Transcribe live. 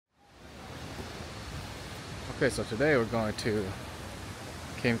Okay, so today we're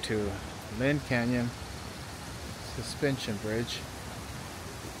came to Lynn Canyon Suspension Bridge.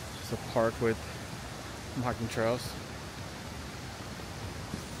 It's a park with hiking trails.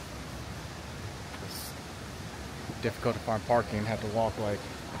 It's difficult to find parking, had to walk like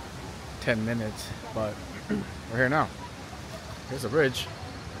 10 minutes, but we're here now. Here's a bridge.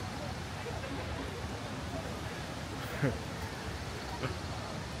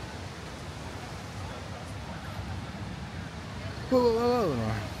 Whoa, whoa,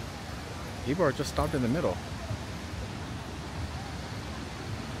 whoa. People are just stopped in the middle.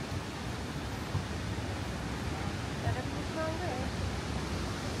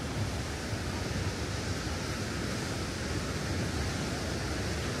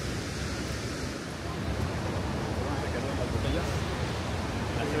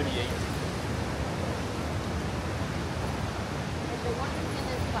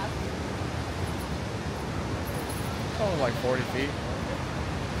 Oh, like 40 feet.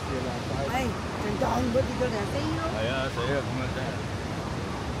 Hey, trên con bớt đi cho đẹp tí nữa. Sẽ không nên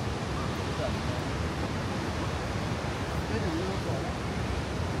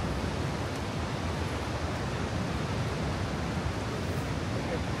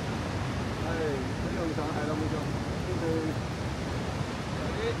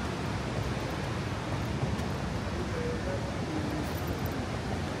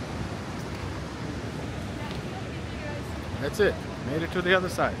That's it. Made it to the other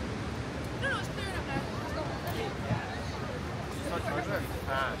side.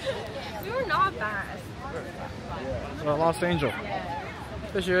 We were not bad. Los Angeles.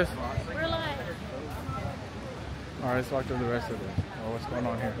 There she is. We're like... Alright, let's walk through the rest of it. Oh, what's going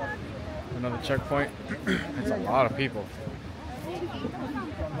on here? Another checkpoint. It's a lot of people.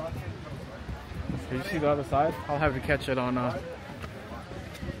 Can you see the other side? I'll have to catch it on I saw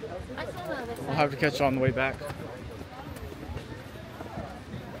the other side. I'll have to catch it on the way back.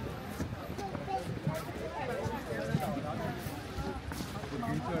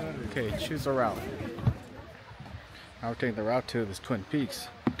 Okay, choose a route. Now we're taking the route to this Twin Peaks.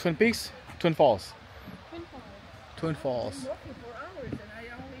 Twin Peaks? Twin Falls. Twin Falls.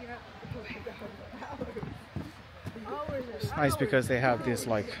 It's nice because they have this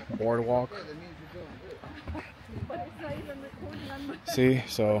like boardwalk. See,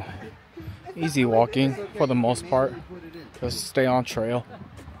 so easy walking for the most part. Just stay on trail.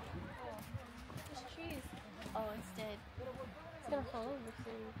 There's trees. Oh, it's dead. It's gonna fall over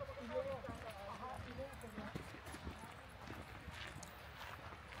soon.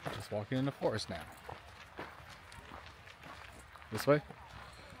 Just walking in the forest now. This way?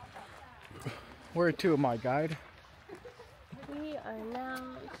 Where to, my guide? We are now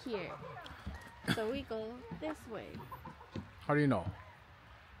here. So we go this way. How do you know?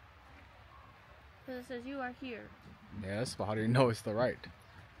 Because it says you are here. Yes, but how do you know it's the right?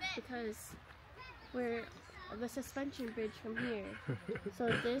 Because we're the suspension bridge from here. So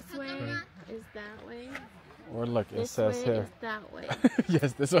this way is that way. Or look, it This says way here. is that way.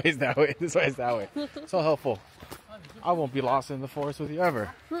 Yes, this way is that way. This way is that way. So helpful. I won't be lost in the forest with you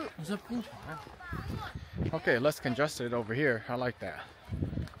ever. Okay, less congested over here. I like that.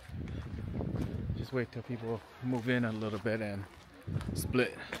 Just wait till people move in a little bit and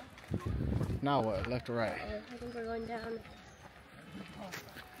split. Now what? Left or right? I think we're going down.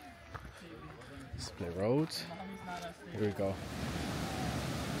 Split roads. Here we go.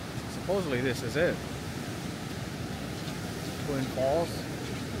 Supposedly this is it. Twin Falls.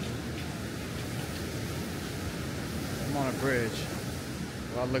 I'm on a bridge.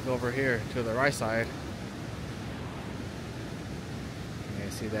 I'll look over here to the right side. You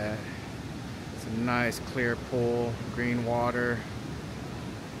can see that. It's a nice clear pool, green water.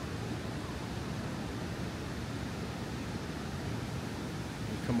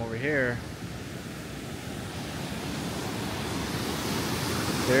 You come over here.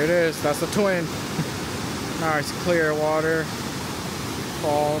 There it is. That's the twin. Nice clear water.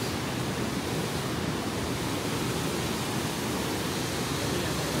 Falls.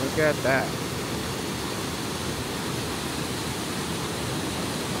 Look at that.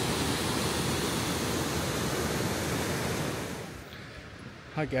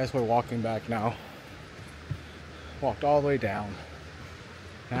 I guess we're walking back now. Walked all the way down.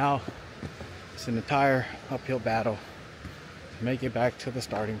 Now it's an entire uphill battle to make it back to the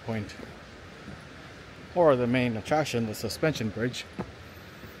starting point. Or the main attraction, the suspension bridge.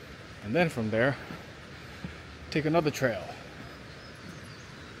 And then from there, take another trail.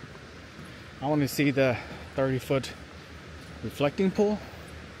 I want to see the 30-foot reflecting pool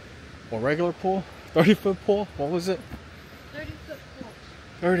or regular pool. 30-foot pool. What was it? 30-foot pool.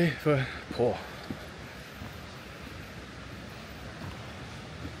 30-foot pool.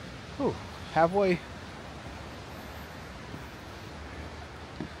 Ooh, halfway.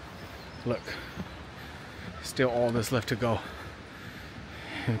 Look, still all this left to go.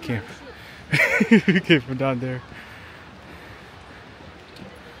 It came, it came from down there.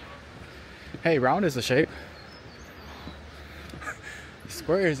 Hey, round is the shape.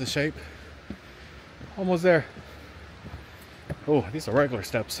 Square is the shape. Almost there. Oh, these are regular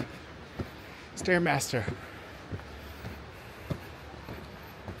steps. Stairmaster.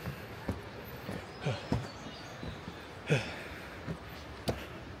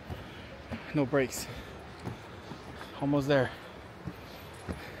 No brakes. Almost there.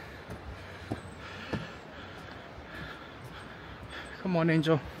 Come on,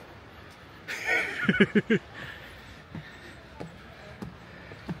 Angel.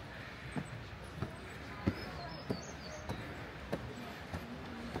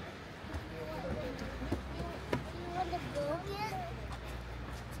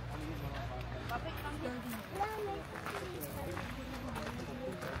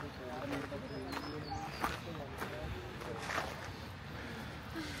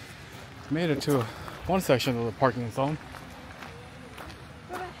 Made it to one section of the parking zone.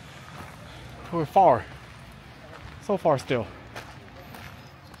 We're far. So far still.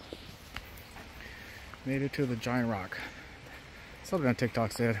 Made it to the giant rock. Something on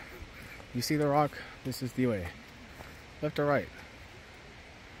TikTok said, you see the rock? This is the way. Left or right?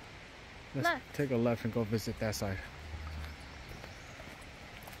 Let's take a left and go visit that side.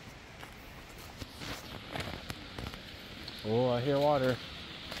 Oh, I hear water.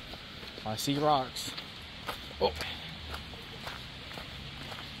 I see rocks. Oh.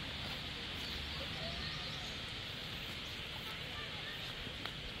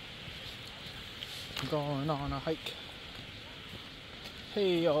 Going on a hike.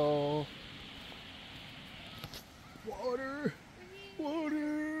 Hey yo. Water.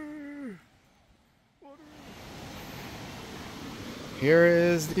 Water. Water. Here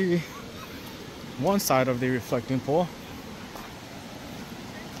is the one side of the reflecting pool.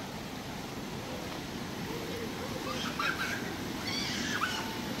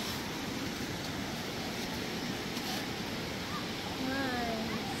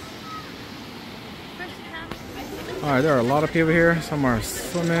 Alright, there are a lot of people here. Some are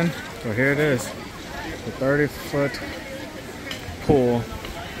swimming. So here it is. The 30-foot pool.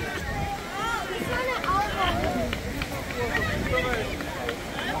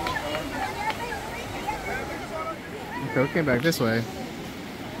 Okay, we came back this way.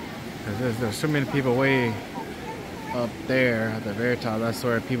 There's so many people way up there at the very top. That's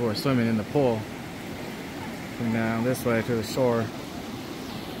where people were swimming in the pool. Come down this way to the shore.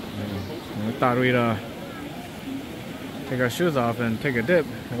 And we thought we'd take our shoes off and take a dip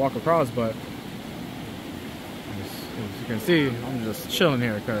and walk across, but as you can see, I'm just chilling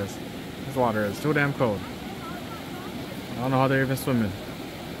here because this water is too damn cold. I don't know how they're even swimming.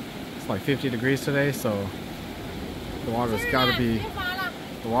 It's like 50 degrees today, so the water's gotta be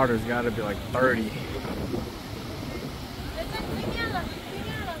like 30.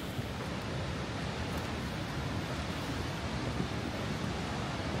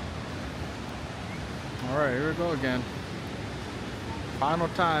 Alright, here we go again. Final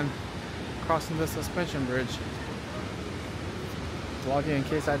time crossing the suspension bridge. Vlogging in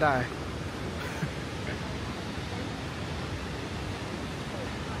case I die.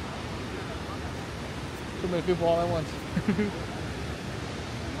 Too many people all at once.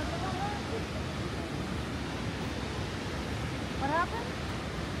 What happened?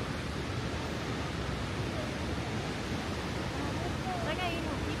 That guy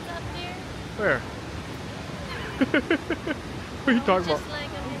eating pizza up there? Where? What are you talking about? Just like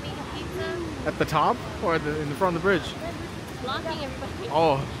a mini pizza. At the top or in the front of the bridge? Blocking everybody.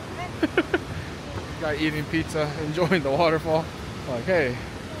 Oh. Guy eating pizza, enjoying the waterfall. Like, hey.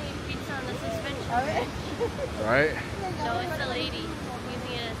 Eating pizza on the suspension. Right? No, it's a lady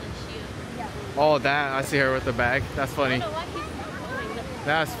using it as a shield. Oh, that. I see her with the bag. That's funny. I don't know why he's doing that.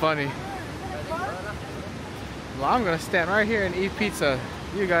 That's funny. Well, I'm gonna stand right here and eat pizza.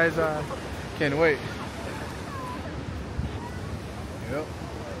 You guys can't wait. Yep.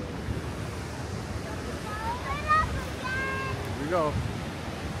 Here we go.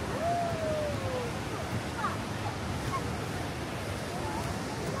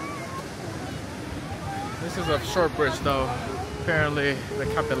 This is a short bridge though. Apparently the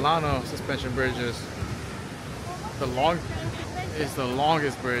Capilano suspension bridge is the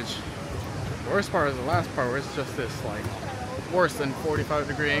longest bridge. The worst part is the last part where it's just this like worse than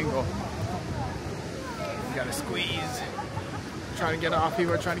 45-degree angle. You gotta squeeze. Trying to get off,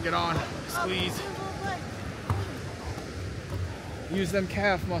 people are trying to get on. Squeeze. Use them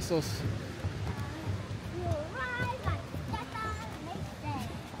calf muscles.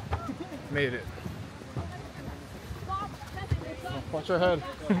 Made it. Watch your head.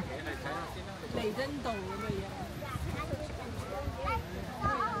 I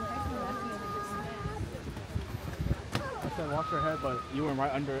said watch your head, but you were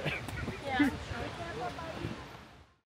right under it. Yeah.